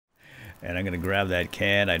And I'm going to grab that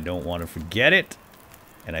can. I don't want to forget it.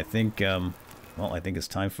 And I think, well, I think it's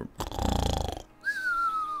time for...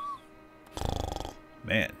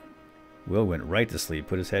 Man, Will went right to sleep,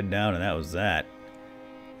 put his head down, and that was that.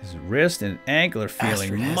 His wrist and ankle are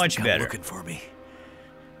feeling much better. Looking for me.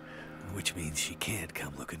 Which means she can't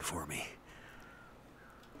come looking for me.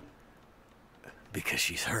 Because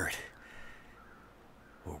she's hurt.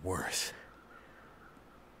 Or worse.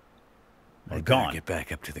 Or I gone. better get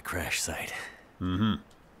back up to the crash site. Mm-hmm.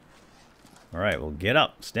 Alright, well, get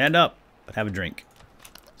up. Stand up. But have a drink.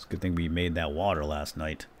 It's a good thing we made that water last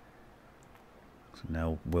night. So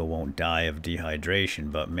now Will won't die of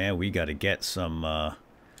dehydration. But, man, we gotta get some,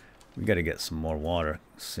 more water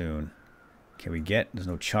soon. Can we get... There's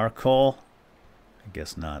no charcoal? I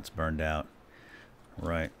guess not. It's burned out.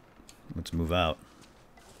 Alright. Let's move out.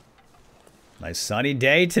 Nice sunny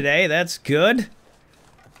day today. That's good.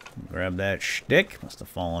 Grab that shtick. Must have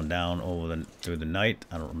fallen down through the night.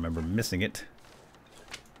 I don't remember missing it.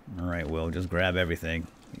 Alright, Will, just grab everything.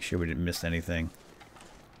 Make sure we didn't miss anything.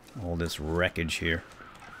 All this wreckage here.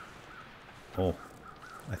 Oh,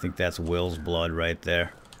 I think that's Will's blood right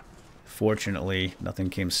there. Fortunately, nothing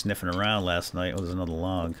came sniffing around last night. Oh, there's another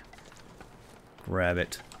log. Grab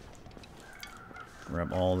it.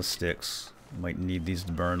 Grab all the sticks. Might need these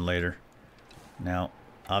to burn later. Now,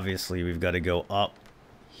 obviously, we've got to go up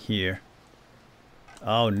here.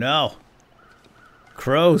 Oh, no.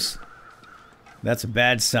 Crows. That's a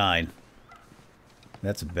bad sign.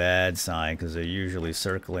 That's a bad sign, because they're usually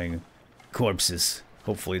circling corpses.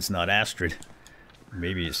 Hopefully it's not Astrid.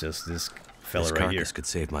 Maybe it's just this fella this right here. This could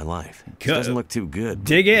save my life. Good. Doesn't look too good.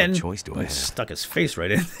 Dig in. What choice do I have? Stuck his face right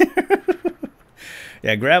in there.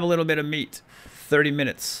 Yeah, grab a little bit of meat. 30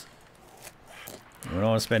 minutes. We don't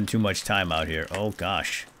want to spend too much time out here. Oh,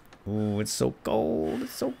 gosh. Ooh, it's so cold.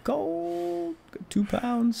 It's so cold. 2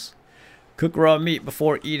 pounds. Cook raw meat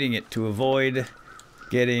before eating it to avoid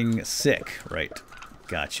getting sick. Right.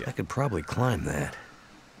 Gotcha. I could probably climb that.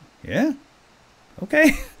 Yeah?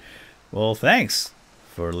 Okay. Well, thanks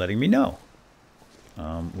for letting me know.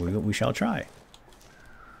 We shall try.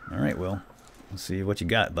 Alright, Will. Let's see what you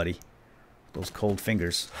got, buddy. Those cold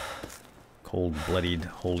fingers. Cold-bloodied,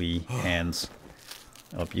 holy hands.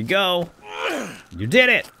 Up you go. You did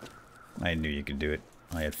it! I knew you could do it.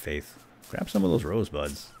 I had faith. Grab some of those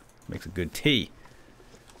rosebuds. Makes a good tea.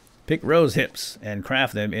 Pick rose hips and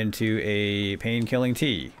craft them into a pain-killing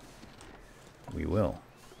tea. We will.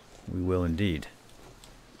 We will indeed.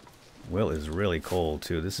 Will is really cold,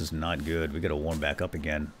 too. This is not good. We gotta warm back up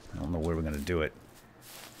again. I don't know where we're gonna do it.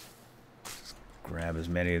 Just grab as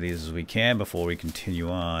many of these as we can before we continue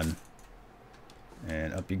on.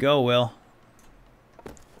 And up you go, Will.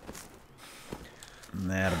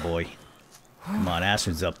 Attaboy. Come on,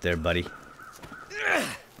 Astrid's up there, buddy.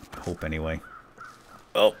 Hope, anyway.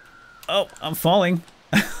 Oh! Oh, I'm falling.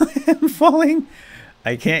 I'm falling.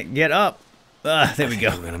 I can't get up. Ah, there we go.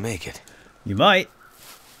 I'm gonna make it. You might.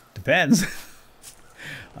 Depends.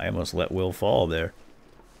 I almost let Will fall there.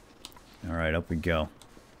 Alright, up we go.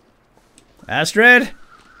 Astrid!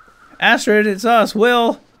 Astrid, it's us,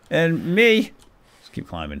 Will, and me. Just keep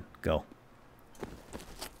climbing. Go.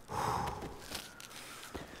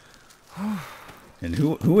 And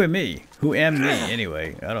who am me? Who am me,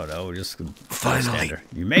 anyway? I don't know. Just finally.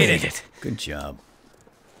 You made it. Good job.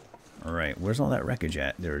 Alright, where's all that wreckage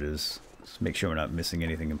at? There it is. Let's make sure we're not missing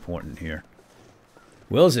anything important here.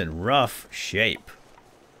 Will's in rough shape.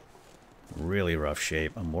 Really rough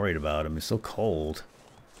shape. I'm worried about him. He's so cold.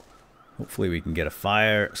 Hopefully we can get a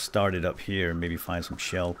fire started up here and maybe find some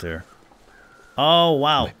shelter. Oh,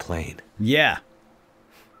 wow. My plane. Yeah.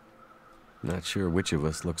 Not sure which of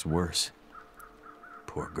us looks worse.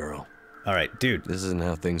 Poor girl. Alright, dude. This isn't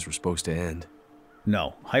how things were supposed to end.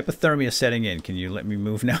 No. Hypothermia setting in. Can you let me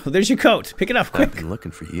move now? There's your coat. Pick it up quick. I've been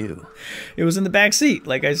looking for you. It was in the back seat,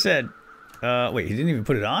 like I said. Wait, he didn't even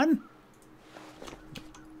put it on?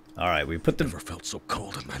 Alright, we put the... Never felt so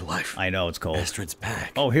cold in my life. I know, it's cold. Astrid's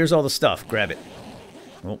pack. Oh, here's all the stuff. Grab it.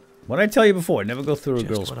 Well, what did I tell you before? Never go through a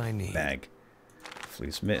girl's what I need. bag.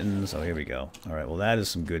 Fleece mittens. Oh, here we go. Alright, well, that is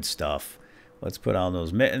some good stuff. Let's put on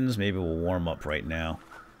those mittens. Maybe we'll warm up right now.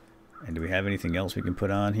 And do we have anything else we can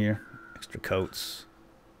put on here? Extra coats.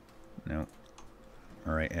 No.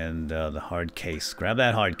 Alright, and the hard case. Grab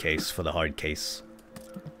that hard case for the hard case.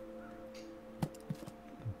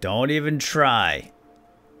 Don't even try.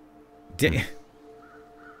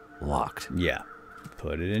 Locked. Yeah.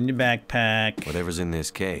 Put it in your backpack. Whatever's in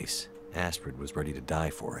this case, Astrid was ready to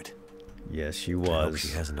die for it. Yes, she I hope was. she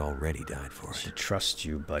hasn't already died for She it. trusts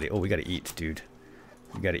you, buddy. Oh, we gotta eat, dude.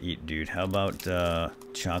 We gotta eat, dude. How about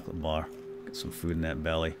chocolate bar? Get some food in that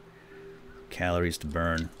belly. calories to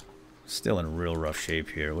burn. Still in real rough shape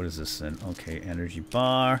here. What is this then? Okay, energy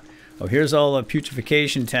bar. Oh, here's all the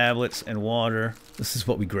putrefaction tablets and water. This is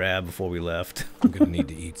what we grabbed before we left. I'm gonna need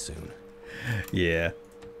to eat soon. Yeah.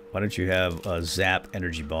 Why don't you have a Zap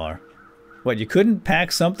energy bar? What, you couldn't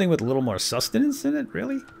pack something with a little more sustenance in it?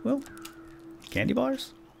 Really? Well, candy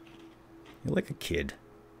bars? You're like a kid.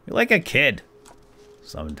 You're like a kid.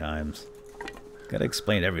 Sometimes. Gotta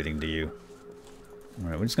explain everything to you.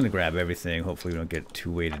 Alright, we're just gonna grab everything. Hopefully we don't get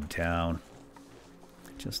too weighted down.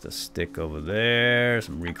 Just a stick over there.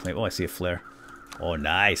 Some reclaim. Oh, I see a flare. Oh,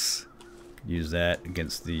 nice. Could use that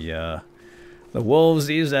against the wolves.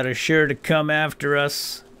 These that are sure to come after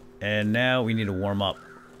us. And now we need to warm up.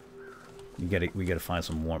 We gotta find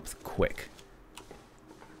some warmth quick.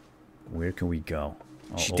 Where can we go?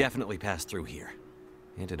 Oh, she definitely passed through here.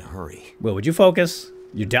 And in a hurry. Will, would you focus?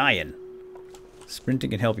 You're dying. Sprinting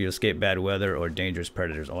can help you escape bad weather or dangerous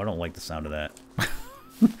predators. Oh, I don't like the sound of that.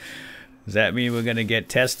 Does that mean we're gonna get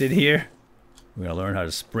tested here? We're gonna learn how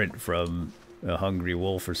to sprint from a hungry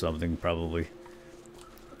wolf or something, probably.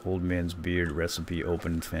 Old man's beard recipe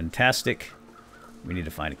opened. Fantastic. We need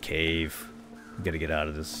to find a cave. We gotta get out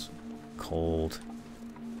of this cold.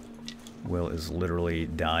 Will is literally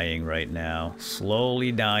dying right now.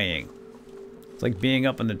 Slowly dying. It's like being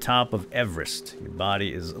up on the top of Everest. Your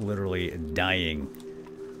body is literally dying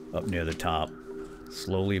up near the top.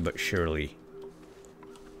 Slowly but surely.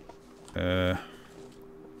 I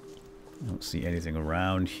don't see anything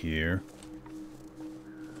around here.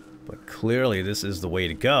 But clearly this is the way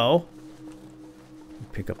to go.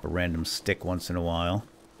 Pick up a random stick once in a while.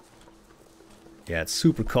 Yeah, it's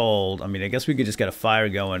super cold. I mean, I guess we could just get a fire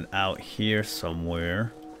going out here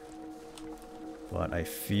somewhere. But I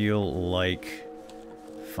feel like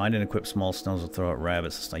find and equip small stones will throw out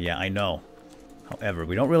rabbits. Yeah, I know. However,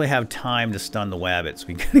 we don't really have time to stun the wabbits.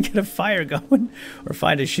 We gotta get a fire going or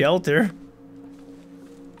find a shelter.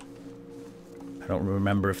 I don't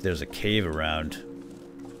remember if there's a cave around.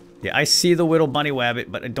 Yeah, I see the little bunny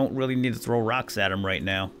wabbit, but I don't really need to throw rocks at him right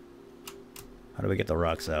now. How do we get the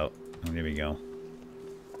rocks out? Oh, there we go.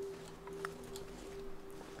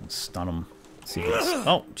 And stun him. Let's see if it's...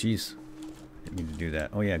 Oh, jeez. Didn't need to do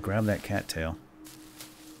that. Oh, yeah, grab that cattail.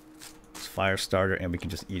 It's fire starter, and we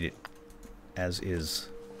can just eat it as is.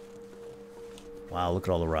 Wow, look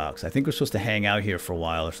at all the rocks. I think we're supposed to hang out here for a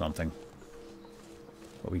while or something.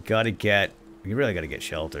 But we gotta get... We really gotta get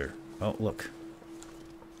shelter. Oh, look.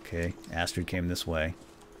 Okay, Astrid came this way.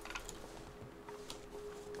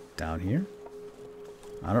 Down here?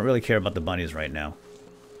 I don't really care about the bunnies right now.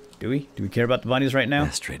 Do we? Do we care about the bunnies right now?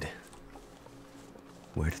 Astrid.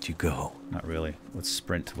 Where did you go? Not really. Let's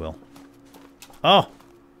sprint, Will. Oh!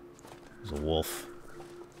 There's a wolf.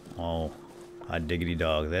 Oh. Hot diggity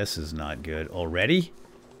dog. This is not good. Already?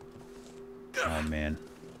 Oh, man.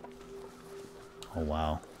 Oh,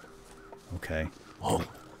 wow. Okay. Oh.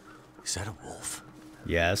 Is that a wolf?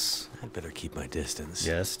 Yes. I'd better keep my distance.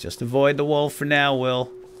 Yes, just avoid the wolf for now,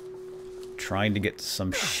 Will. Trying to get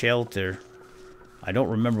some shelter. I don't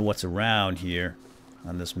remember what's around here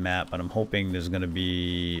on this map, but I'm hoping there's going to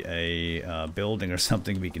be a building or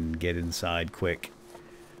something we can get inside quick.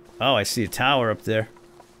 Oh, I see a tower up there.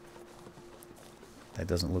 That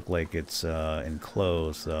doesn't look like it's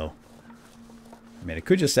enclosed, though. I mean, I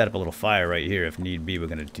could just set up a little fire right here if need be. We're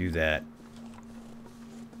going to do that.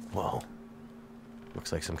 Whoa.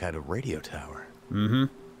 Looks like some kind of radio tower. Mm-hmm.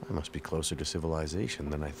 I must be closer to civilization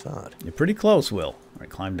than I thought. You're pretty close, Will. All right,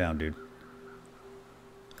 climb down, dude.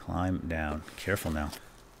 Climb down. Careful now.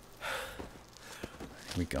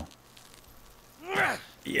 Here we go.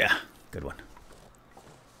 Yeah, good one.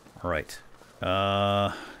 All right.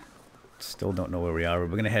 Still don't know where we are, but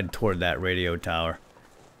we're going to head toward that radio tower.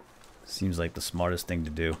 Seems like the smartest thing to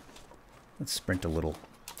do. Let's sprint a little.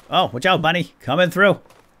 Oh, watch out, bunny. Coming through.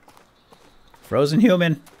 Frozen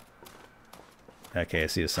human. Okay, I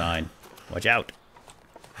see a sign. Watch out.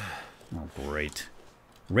 Oh, great.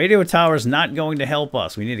 Radio tower's not going to help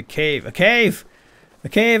us. We need a cave. A cave! A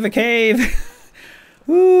cave, a cave!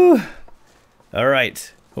 Woo!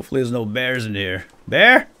 Alright. Hopefully there's no bears in here.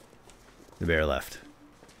 Bear? The bear left.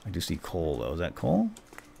 I do see coal, though. Is that coal?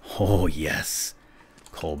 Oh, yes.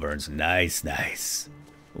 Coal burns. Nice, nice.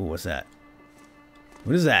 Ooh, what's that?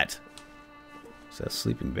 What is that? Is that a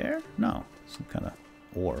sleeping bear? No. Some kind of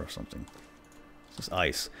ore or something. It's just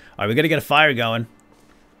ice. Alright, we gotta get a fire going.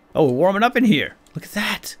 Oh, we're warming up in here. Look at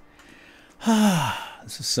that.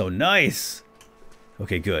 This is so nice.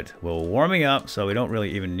 Okay, good. Well, we're warming up, so we don't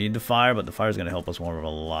really even need the fire, but the fire's gonna help us warm up a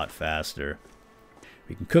lot faster.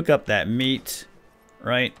 We can cook up that meat,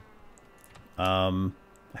 right? I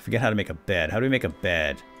forget how to make a bed. How do we make a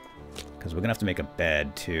bed? Because we're going to have to make a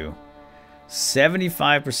bed, too.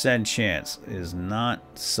 75% chance is not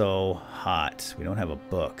so hot. We don't have a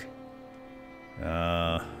book.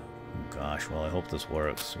 Oh gosh, well, I hope this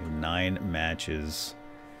works. 9 matches.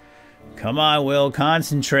 Come on, Will,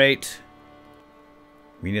 concentrate.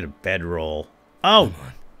 We need a bedroll. Oh! Come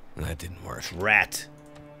on. That didn't work. Rat.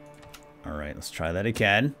 Alright, let's try that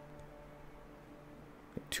again.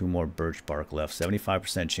 2 more birch bark left.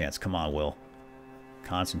 75% chance. Come on, Will.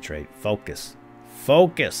 Concentrate. Focus.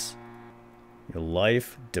 Focus! Your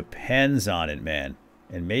life depends on it, man.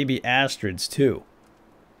 And maybe Astrid's, too.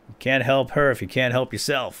 You can't help her if you can't help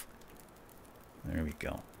yourself. There we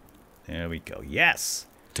go. There we go. Yes!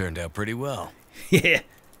 Turned out pretty well. Yeah!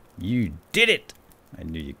 You did it! I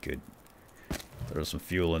knew you could. Throw some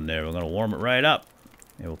fuel in there. We're going to warm it right up.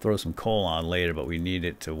 And we'll throw some coal on later, but we need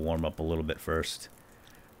it to warm up a little bit first.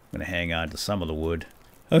 I'm going to hang on to some of the wood.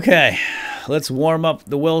 Okay, let's warm up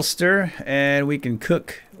the Wilster, and we can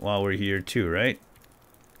cook while we're here too, right?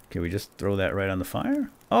 Can we just throw that right on the fire?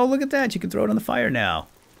 Oh, look at that. You can throw it on the fire now.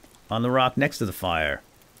 On the rock next to the fire.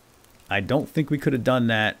 I don't think we could have done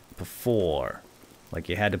that before. Like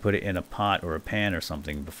you had to put it in a pot or a pan or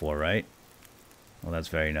something before, right? Well, that's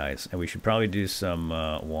very nice. And we should probably do some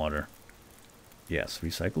water. Yes,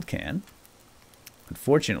 recycled can.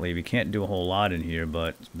 Unfortunately, we can't do a whole lot in here,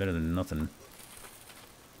 but it's better than nothing.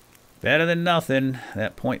 Better than nothing.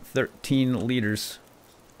 That 0.13 liters.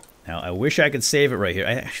 Now, I wish I could save it right here.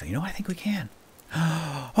 Actually, you know what? I think we can.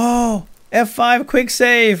 Oh! F5 quick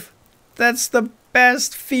save! That's the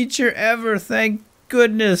best feature ever. Thank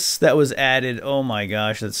goodness that was added. Oh my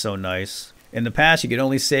gosh, that's so nice. In the past, you could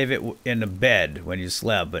only save it in a bed when you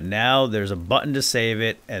slept, but now there's a button to save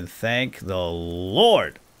it, and thank the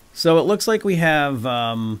Lord. So it looks like we have,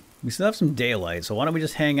 we still have some daylight, so why don't we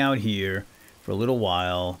just hang out here for a little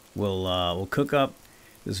while. We'll cook up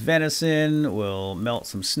this venison, we'll melt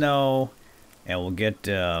some snow, and we'll get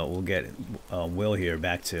Will here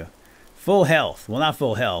back to full health. Well, not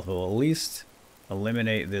full health, but we'll at least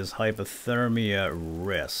eliminate this hypothermia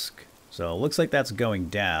risk. So it looks like that's going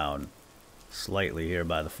down slightly here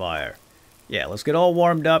by the fire. Yeah, let's get all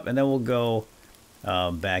warmed up, and then we'll go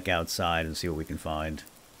back outside and see what we can find.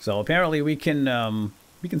 So apparently we can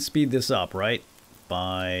speed this up, right?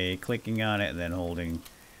 By clicking on it and then holding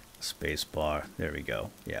the space bar. There we go.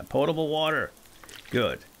 Yeah, potable water.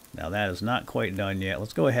 Good. Now that is not quite done yet.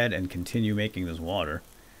 Let's go ahead and continue making this water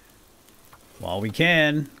while we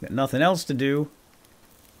can. Got nothing else to do.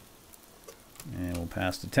 And we'll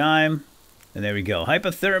pass the time. And there we go.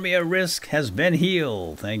 Hypothermia risk has been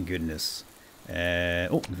healed. Thank goodness.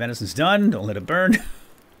 Oh, the venison's done. Don't let it burn.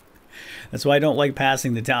 That's why I don't like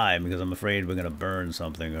passing the time, because I'm afraid we're going to burn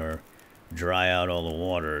something or dry out all the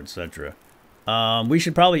water, etc. We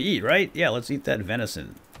should probably eat, right? Yeah, let's eat that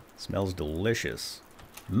venison. Smells delicious.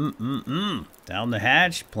 Down the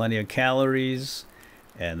hatch. Plenty of calories.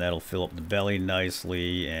 And that'll fill up the belly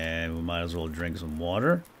nicely. And we might as well drink some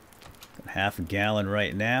water. Got half a gallon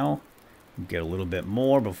right now. Get a little bit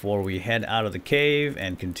more before we head out of the cave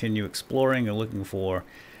and continue exploring and looking for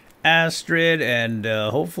Astrid and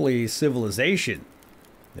hopefully civilization.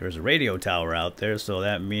 There's a radio tower out there, so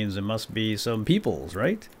that means there must be some peoples,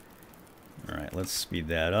 right? Alright, let's speed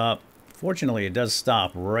that up. Fortunately, it does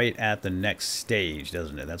stop right at the next stage,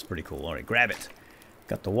 doesn't it? That's pretty cool. Alright, grab it.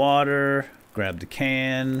 Got the water, grab the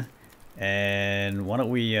can, and why don't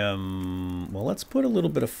we, well, let's put a little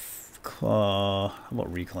bit of, how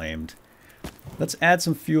about reclaimed? Let's add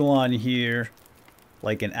some fuel on here,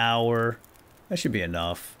 like an hour. That should be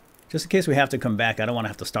enough. Just in case we have to come back, I don't want to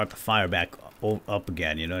have to start the fire back up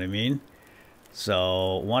again, you know what I mean?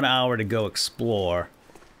 So 1 hour to go explore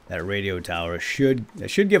that radio tower. That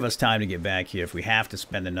should give us time to get back here if we have to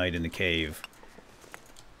spend the night in the cave.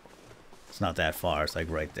 It's not that far, it's like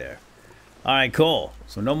right there. Alright, cool.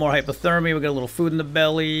 So no more hypothermia, we got a little food in the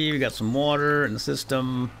belly, we got some water in the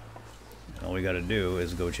system. All we gotta do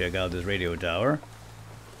is go check out this radio tower.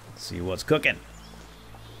 See what's cooking.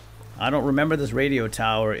 I don't remember this radio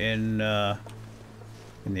tower in the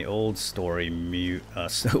old Wintermute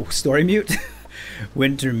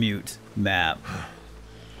Wintermute map.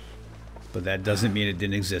 But that doesn't mean it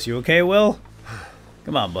didn't exist. You okay, Will?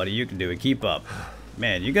 Come on, buddy, you can do it. Keep up.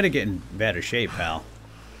 Man, you gotta get in better shape, pal.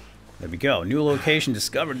 There we go. New location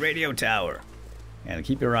discovered, radio tower. And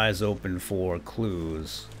keep your eyes open for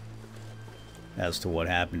clues as to what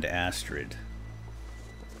happened to Astrid.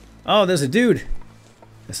 Oh, there's a dude.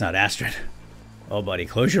 That's not Astrid. Oh, buddy,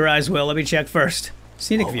 close your eyes, Will. Let me check first.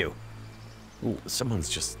 Scenic view. Ooh, someone's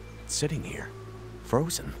just sitting here.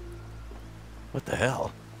 Frozen. What the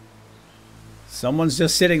hell? Someone's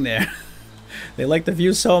just sitting there. They liked the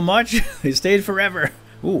view so much, they stayed forever.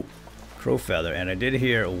 Ooh, crow feather. And I did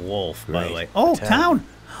hear a wolf, by the way. Oh, town!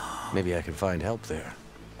 Maybe I can find help there.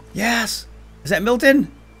 Yes! Is that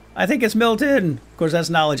Milton? I think it's Milton. Of course, that's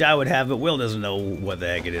knowledge I would have, but Will doesn't know what the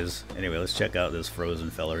heck it is. Anyway, let's check out this frozen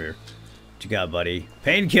fella here. What you got, buddy?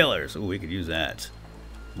 Painkillers. Ooh, we could use that.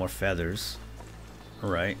 More feathers.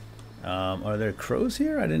 Alright. Are there crows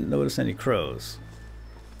here? I didn't notice any crows.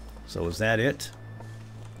 So is that it?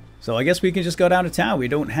 So I guess we can just go down to town. We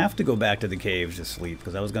don't have to go back to the caves to sleep,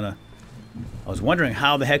 because I was wondering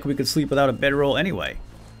how the heck we could sleep without a bedroll anyway.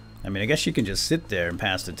 I mean, I guess you can just sit there and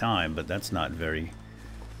pass the time, but that's not very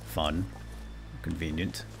fun,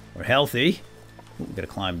 convenient, or healthy. Ooh, we gotta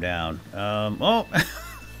climb down. Oh,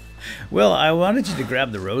 Will, I wanted you to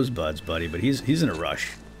grab the rosebuds, buddy, but he's in a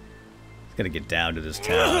rush. He's gotta get down to this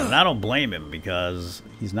town, and I don't blame him because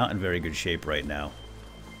he's not in very good shape right now.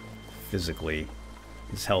 Physically,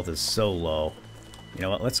 his health is so low. You know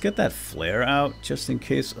what? Let's get that flare out just in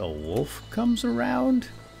case a wolf comes around.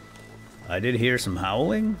 I did hear some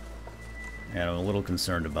howling, and I'm a little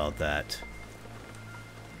concerned about that.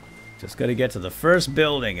 Just gotta get to the first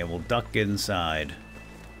building and we'll duck inside.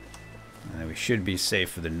 And we should be safe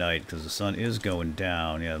for the night because the sun is going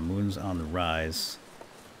down. Yeah, the moon's on the rise.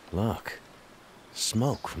 Look.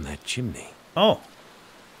 Smoke from that chimney. Oh.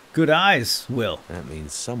 Good eyes, Will. That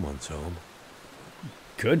means someone's home.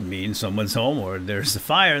 Could mean someone's home, or there's a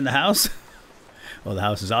fire in the house. Well, the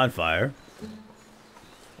house is on fire.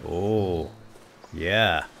 Oh.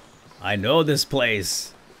 Yeah. I know this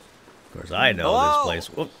place. Of course, I know this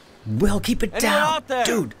place. Whoop. Will, keep it down.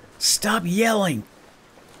 Dude, stop yelling.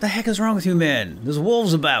 What the heck is wrong with you, man? There's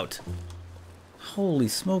wolves about. Holy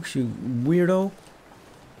smokes, you weirdo.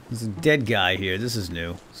 There's a dead guy here. This is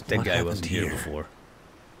new. This dead guy wasn't here before.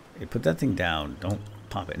 Hey, put that thing down. Don't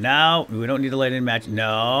pop it. Now, we don't need to let in match.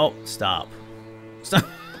 No, stop. Stop.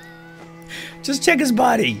 Just check his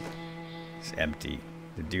body. It's empty.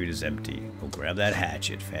 The dude is empty. We'll grab that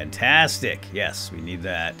hatchet. Fantastic. Yes, we need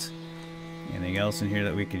that. Anything else in here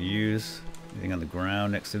that we could use? Anything on the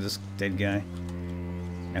ground next to this dead guy?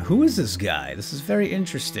 Now, who is this guy? This is very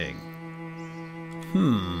interesting.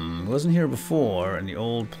 Wasn't here before in the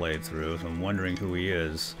old playthrough, so I'm wondering who he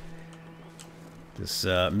is. This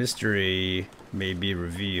mystery may be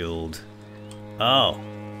revealed. Oh,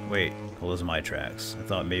 wait. Well, those are my tracks. I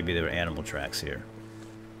thought maybe there were animal tracks here.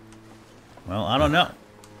 Well, I don't know.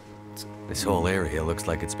 This whole area looks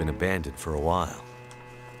like it's been abandoned for a while.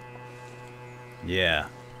 Yeah.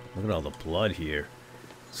 Look at all the blood here.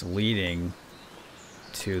 It's leading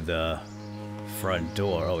to the front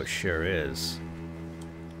door. Oh, it sure is.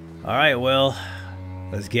 Alright, well,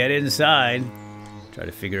 let's get inside. Try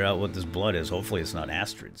to figure out what this blood is. Hopefully it's not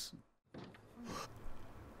Astrid's.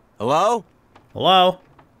 Hello? Hello?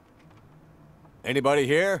 Anybody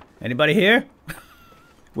here? Anybody here?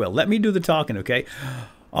 Well, let me do the talking, okay?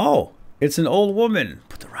 Oh, it's an old woman.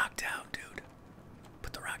 Put the rock down, dude.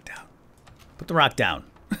 Put the rock down. Put the rock down.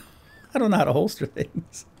 I don't know how to holster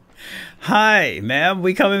things. Hi, ma'am.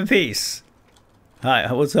 We come in peace.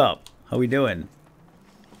 Hi, what's up? How we doing?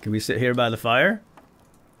 Can we sit here by the fire?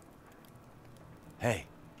 Hey.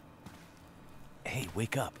 Hey,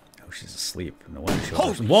 wake up. Oh, she's asleep. No wonder she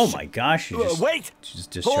was. Whoa, my gosh. She just, wait! She just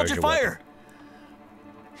discharged Hold your her fire!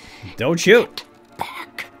 Weapon. Don't shoot.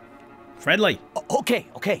 Back. Friendly. Okay,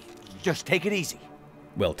 okay. Just take it easy.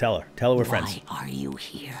 Well, tell her. Tell her we're friends. Why are you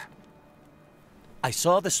here? I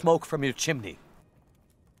saw the smoke from your chimney.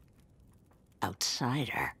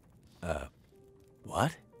 Outsider.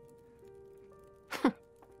 What?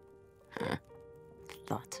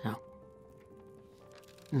 Thought so.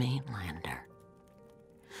 Mainlander.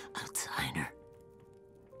 Outsider.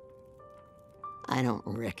 I don't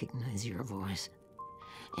recognize your voice.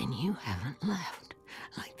 And you haven't left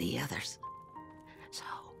like the others. So,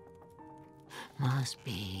 must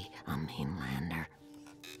be a mainlander.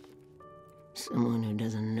 Someone who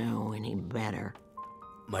doesn't know any better.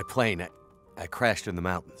 My plane, I crashed in the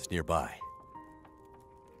mountains nearby.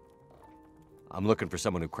 I'm looking for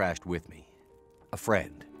someone who crashed with me. A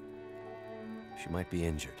friend. She might be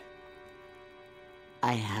injured.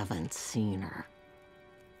 I haven't seen her.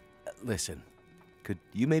 Listen, could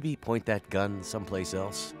you maybe point that gun someplace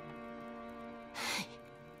else?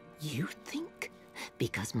 You think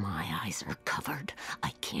because my eyes are covered,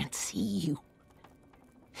 I can't see you?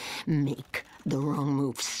 Make the wrong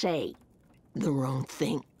move, say the wrong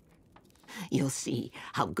thing. You'll see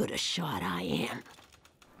how good a shot I am.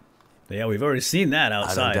 Yeah, we've already seen that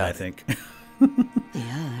outside, I think. The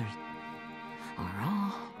others are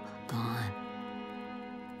all gone.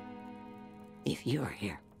 If you're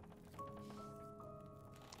here,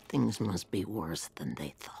 Things must be worse than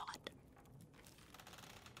they thought.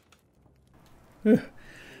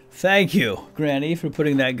 Thank you, Granny, for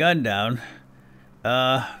putting that gun down.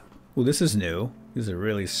 Well, this is new. These are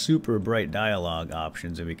really super bright dialogue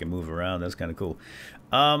options and we can move around. That's kind of cool.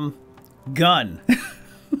 Gun.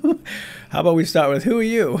 How about we start with, who are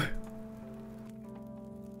you?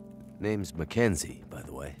 Name's Mackenzie, by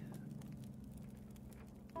the way.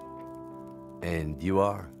 And you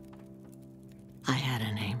are? I had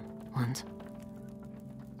a name once.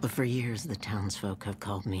 But for years, the townsfolk have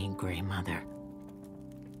called me Grey Mother.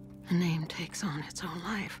 A name takes on its own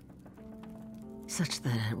life. Such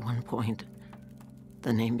that at one point,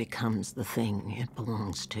 the name becomes the thing it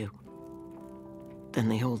belongs to. Then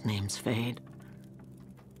the old names fade.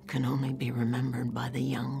 Can only be remembered by the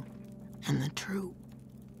young and the true.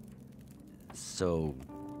 So,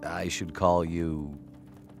 I should call you...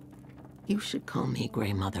 You should call me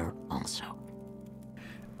Grey Mother also.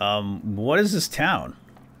 What is this town?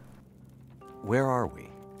 Where are we?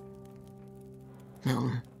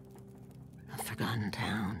 Milton. A forgotten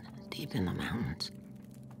town, deep in the mountains.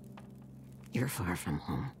 You're far from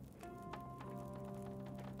home.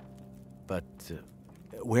 But,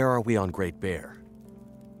 where are we on Great Bear?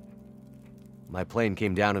 My plane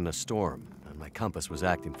came down in a storm, and my compass was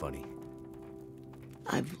acting funny.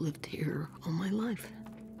 I've lived here all my life.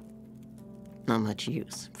 Not much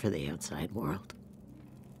use for the outside world.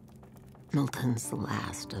 Milton's the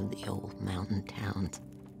last of the old mountain towns.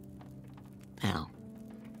 Now,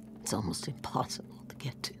 it's almost impossible to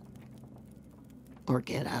get to. Or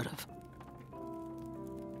get out of.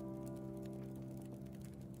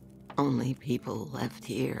 Only people left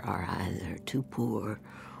here are either too poor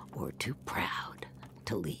or too proud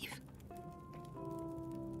to leave.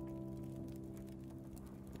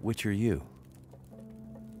 Which are you?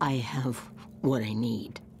 I have what I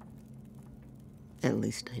need. At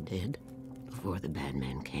least I did, before the bad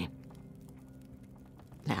man came.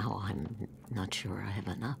 Now I'm not sure I have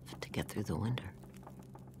enough to get through the winter.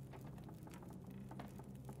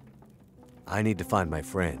 I need to find my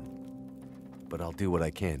friend, but I'll do what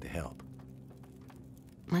I can to help.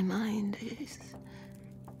 My mind is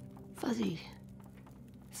fuzzy.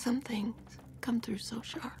 Some things come through so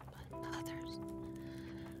sharp, others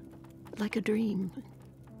like a dream.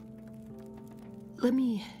 Let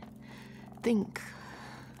me think.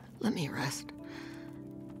 Let me rest.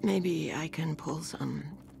 Maybe I can pull some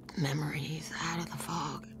memories out of the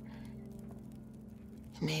fog.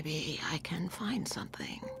 Maybe I can find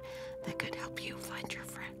something that could help you find your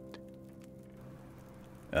friend.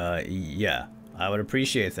 Yeah, I would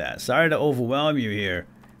appreciate that. Sorry to overwhelm you here,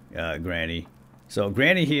 Granny. So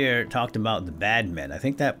Granny here talked about the bad men. I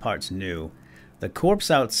think that part's new. The corpse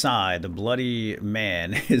outside, the bloody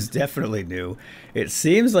man, is definitely new. It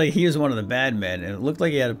seems like he was one of the bad men, and it looked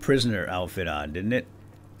like he had a prisoner outfit on, didn't it?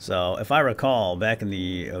 So, if I recall, back in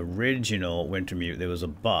the original Wintermute, there was a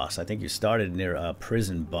bus. I think you started near a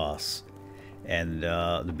prison bus, and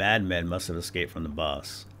the bad men must have escaped from the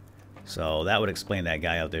bus. So, that would explain that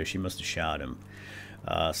guy out there. She must have shot him.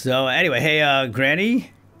 So, anyway, hey,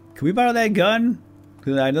 Granny, can we borrow that gun?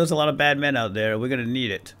 Because I know there's a lot of bad men out there. We're going to need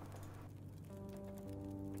it.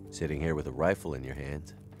 Sitting here with a rifle in your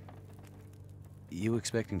hands. You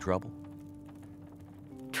expecting trouble?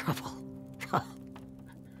 Trouble.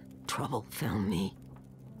 Trouble found me.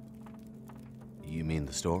 You mean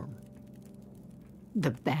the storm?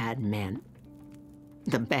 The bad men.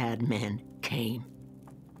 The bad men came.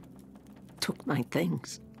 Took my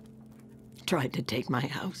things. Tried to take my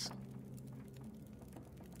house.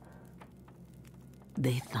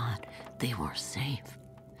 They thought they were safe.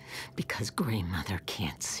 Because Grey Mother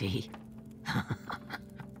can't see.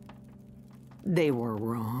 They were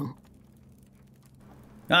wrong.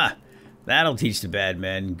 Ah, that'll teach the bad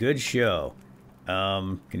men. Good show.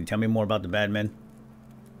 Can you tell me more about the bad men?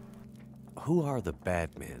 Who are the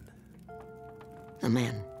bad men? The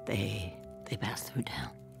men, they passed through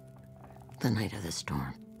town. The night of the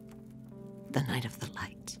storm. The night of the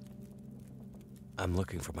lights. I'm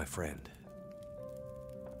looking for my friend.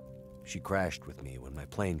 She crashed with me when my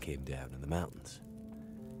plane came down in the mountains.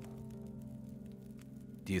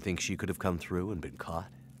 Do you think she could have come through and been caught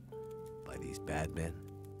by these bad men?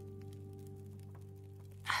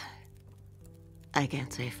 I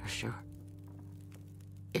can't say for sure.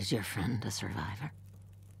 Is your friend a survivor?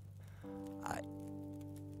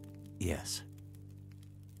 Yes.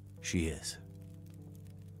 She is.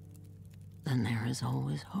 Then there is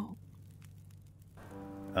always hope.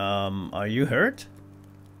 Are you hurt?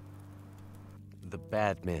 The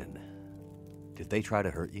bad men. Did they try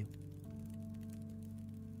to hurt you?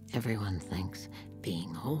 Everyone thinks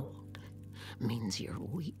being old means you're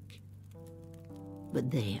weak. but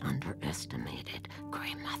they underestimated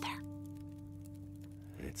Grey Mother.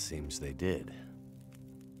 It seems they did.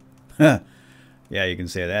 Yeah, you can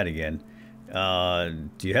say that again.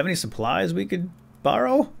 Do you have any supplies we could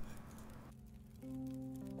borrow?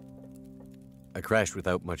 I crashed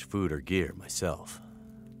without much food or gear myself.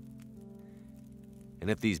 And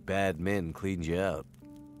if these bad men cleaned you out,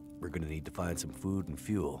 we're gonna need to find some food and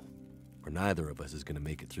fuel, or neither of us is gonna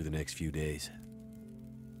make it through the next few days.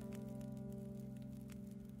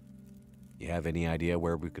 You have any idea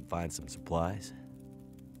where we could find some supplies?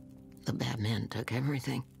 The bad men took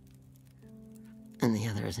everything. And the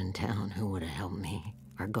others in town who would have helped me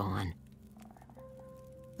are gone.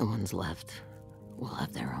 The ones left will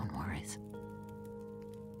have their own worries.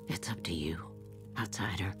 It's up to you,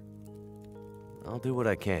 outsider. I'll do what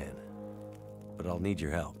I can, but I'll need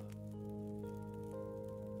your help.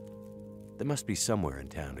 There must be somewhere in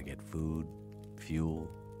town to get food, fuel,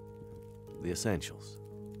 the essentials.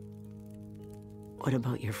 What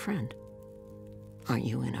about your friend? Are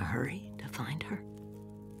you in a hurry to find her?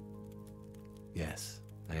 Yes,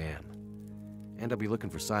 I am. And I'll be looking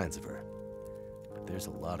for signs of her. But there's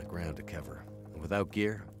a lot of ground to cover, and without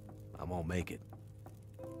gear, I won't make it.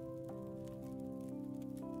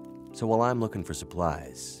 So while I'm looking for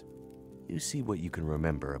supplies, you see what you can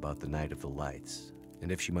remember about the Night of the Lights,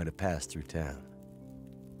 and if she might have passed through town.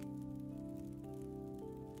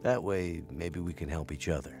 That way, maybe we can help each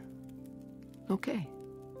other. Okay,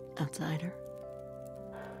 outsider.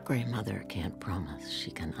 Grey Mother can't promise she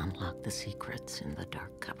can unlock the secrets in the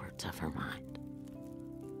dark cupboards of her mind.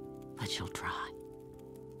 But she'll try.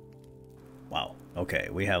 Wow. Okay,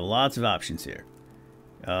 we have lots of options here.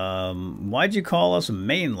 Why'd you call us a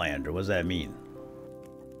mainlander? What does that mean?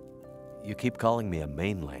 You keep calling me a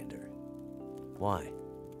mainlander. Why?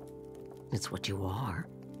 It's what you are,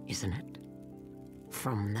 isn't it?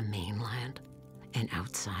 From the mainland, an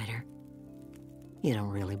outsider. You don't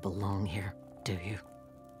really belong here, do you?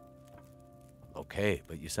 Okay,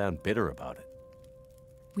 but you sound bitter about it.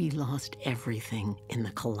 We lost everything in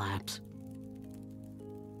the collapse.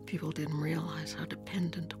 People didn't realize how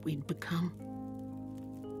dependent we'd become.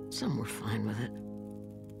 Some were fine with it.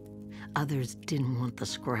 Others didn't want the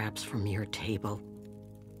scraps from your table.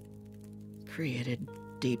 Created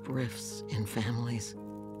deep rifts in families,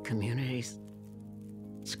 communities,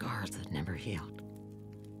 scars that never healed.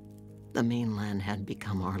 The mainland had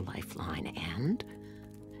become our lifeline, and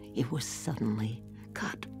it was suddenly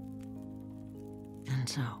cut. And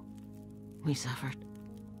so, we suffered.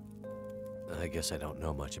 I guess I don't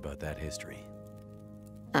know much about that history.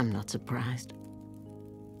 I'm not surprised.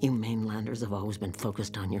 You mainlanders have always been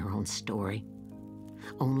focused on your own story.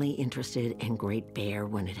 Only interested in Great Bear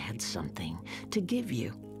when it had something to give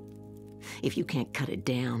you. If you can't cut it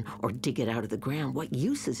down or dig it out of the ground, what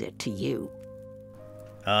use is it to you?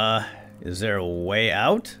 Is there a way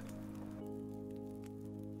out?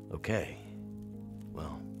 Okay.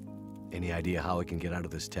 Well, any idea how I can get out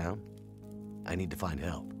of this town? I need to find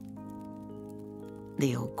help.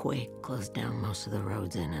 The old quake closed down most of the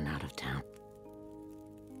roads in and out of town.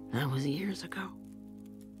 That was years ago.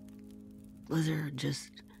 Blizzard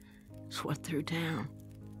just swept through town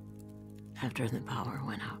after the power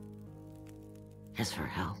went out. As for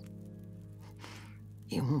help,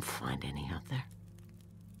 you won't find any out there.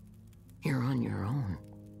 You're on your own.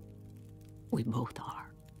 We both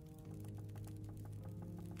are.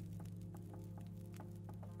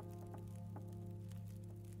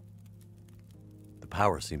 The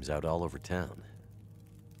power seems out all over town.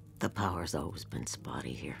 The power's always been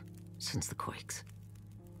spotty here, since the quakes.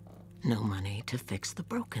 No money to fix the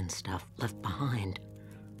broken stuff left behind.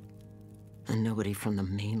 And nobody from the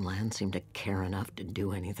mainland seemed to care enough to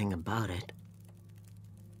do anything about it.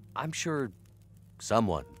 I'm sure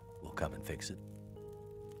someone will come and fix it.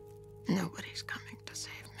 Nobody's coming to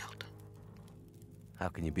save Milton. How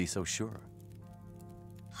can you be so sure?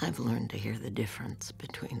 I've learned to hear the difference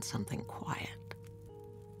between something quiet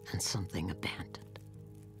and something abandoned.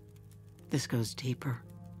 This goes deeper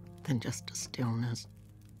than just a stillness.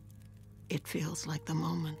 It feels like the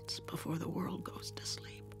moments before the world goes to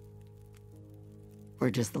sleep. We're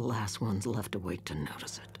just the last ones left awake to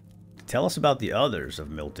notice it. Tell us about the others of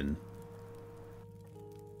Milton.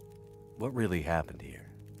 What really happened here?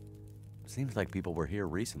 Seems like people were here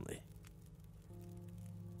recently.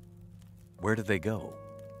 Where did they go?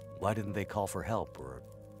 Why didn't they call for help or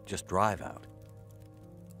just drive out?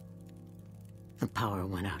 The power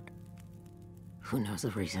went out. Who knows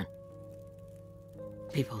the reason?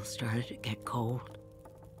 People started to get cold,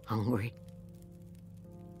 hungry.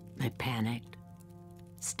 They panicked,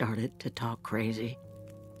 started to talk crazy.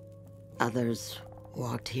 Others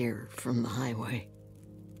walked here from the highway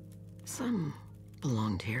Some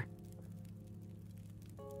belonged here.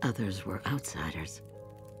 Others were outsiders,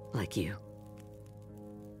 like you.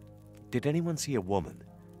 Did anyone see a woman?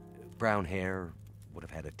 Brown hair, would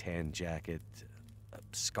have had a tan jacket, a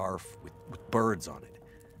scarf with birds on it.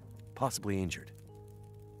 Possibly injured.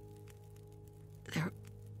 There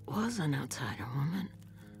was an outsider woman.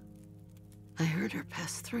 I heard her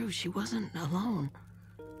pass through. She wasn't alone.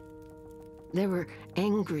 There were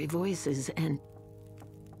angry voices and...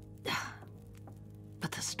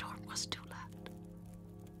 But the storm was too loud.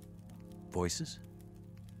 Voices?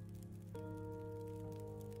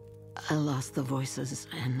 I lost the voices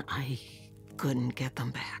and I couldn't get them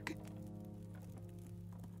back.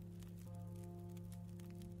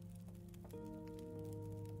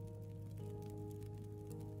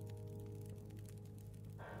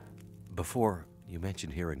 Before, you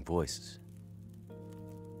mentioned hearing voices.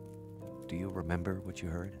 Do you remember what you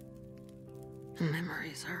heard?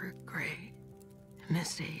 Memories are gray,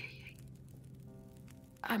 misty.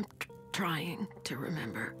 I'm trying to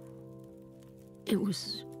remember. It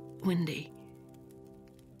was windy.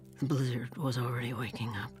 The blizzard was already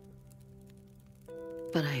waking up.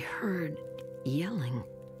 But I heard yelling.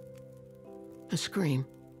 A scream.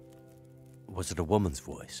 Was it a woman's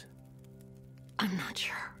voice? I'm not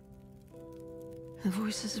sure. The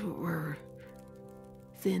voices were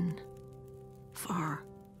thin, far.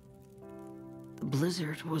 The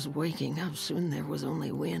blizzard was waking up. Soon there was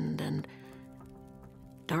only wind and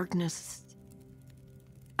darkness.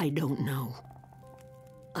 I don't know.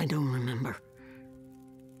 I don't remember.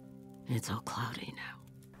 It's all cloudy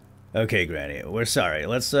now. Okay, Granny, we're sorry.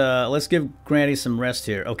 Let's give Granny some rest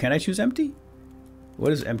here. Oh, can I choose empty?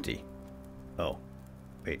 What is empty? Oh,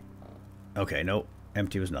 wait. Okay, no,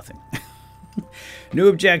 empty was nothing. New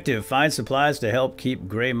objective: find supplies to help keep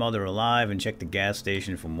Grey Mother alive and check the gas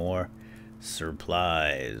station for more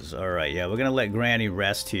supplies. All right, yeah, we're gonna let Granny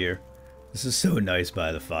rest here. This is so nice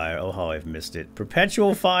by the fire. Oh, how I've missed it.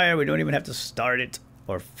 Perpetual fire. We don't even have to start it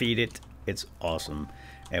or feed it. It's awesome.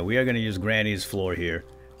 And we are gonna use Granny's floor here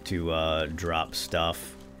to drop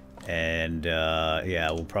stuff. And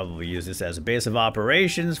yeah, we'll probably use this as a base of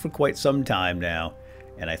operations for quite some time now.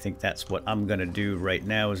 And I think that's what I'm gonna do right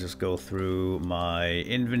now, is just go through my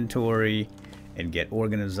inventory and get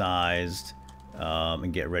organized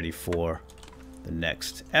and get ready for the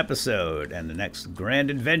next episode and the next grand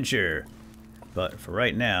adventure. But for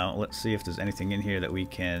right now, let's see if there's anything in here that we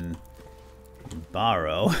can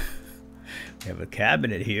borrow. We have a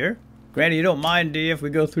cabinet here. Granny, you don't mind, do you, if we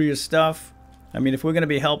go through your stuff? I mean, if we're gonna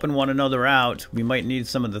be helping one another out, we might need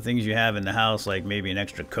some of the things you have in the house, like maybe an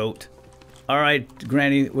extra coat. Alright,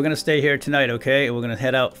 Granny, we're going to stay here tonight, okay? We're going to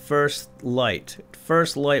head out first light.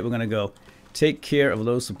 First light, we're going to go take care of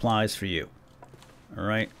those supplies for you.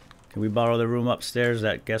 Alright? Can we borrow the room upstairs,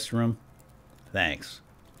 that guest room? Thanks.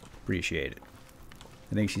 Appreciate it.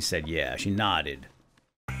 I think she said yeah. She nodded.